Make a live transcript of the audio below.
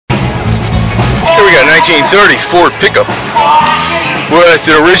we got a 1930 Ford pickup with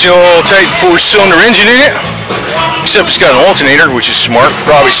the original Titan 4-cylinder engine in it, except it's got an alternator, which is smart.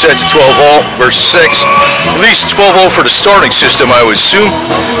 Probably set to 12 volt versus 6. At least 12 volt for the starting system, I would assume.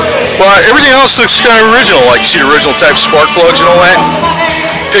 But everything else looks kind of original, like you see the original type spark plugs and all that.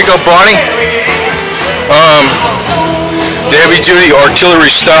 Pickup body. The heavy-duty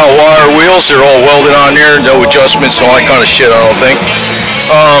artillery-style wire wheels, they're all welded on there, no adjustments and all that kind of shit, I don't think.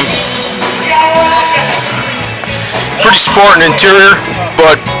 Pretty Spartan interior,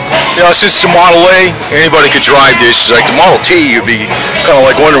 but you know, since it's a Model A, anybody could drive this. Like the Model T, you'd be kind of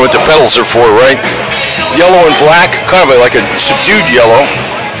like wondering what the pedals are for, right? Yellow and black, kind of like a subdued yellow.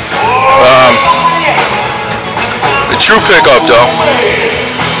 The true pickup, though.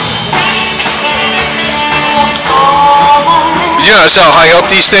 You notice how high up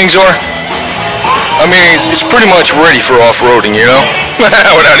these things are? I mean, it's pretty much ready for off-roading, you know?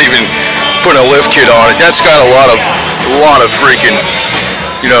 Without even putting a lift kit on it. That's got a lot of freaking,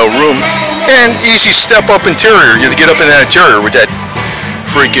 you know, room. And easy step-up interior. You have to get up in that interior with that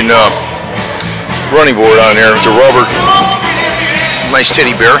freaking running board on there with the rubber. Nice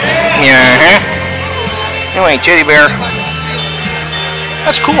teddy bear. Yeah. Anyway, teddy bear.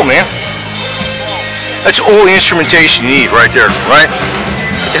 That's cool, man. That's all the instrumentation you need right there, right?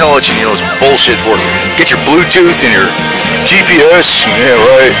 What the hell else you need all this bullshit for? Get your Bluetooth and your GPS. Yeah,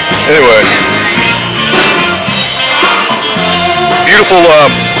 right. Anyway. Beautiful,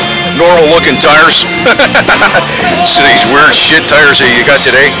 normal looking tires. So these weird shit tires that you got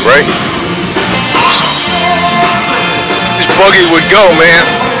today, right? This Buggy would go, man.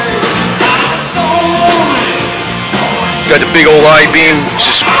 Got the big old I-beam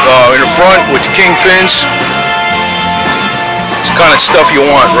in the front with the kingpins. It's the kind of stuff you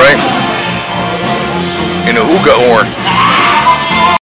want, right? And a hookah horn.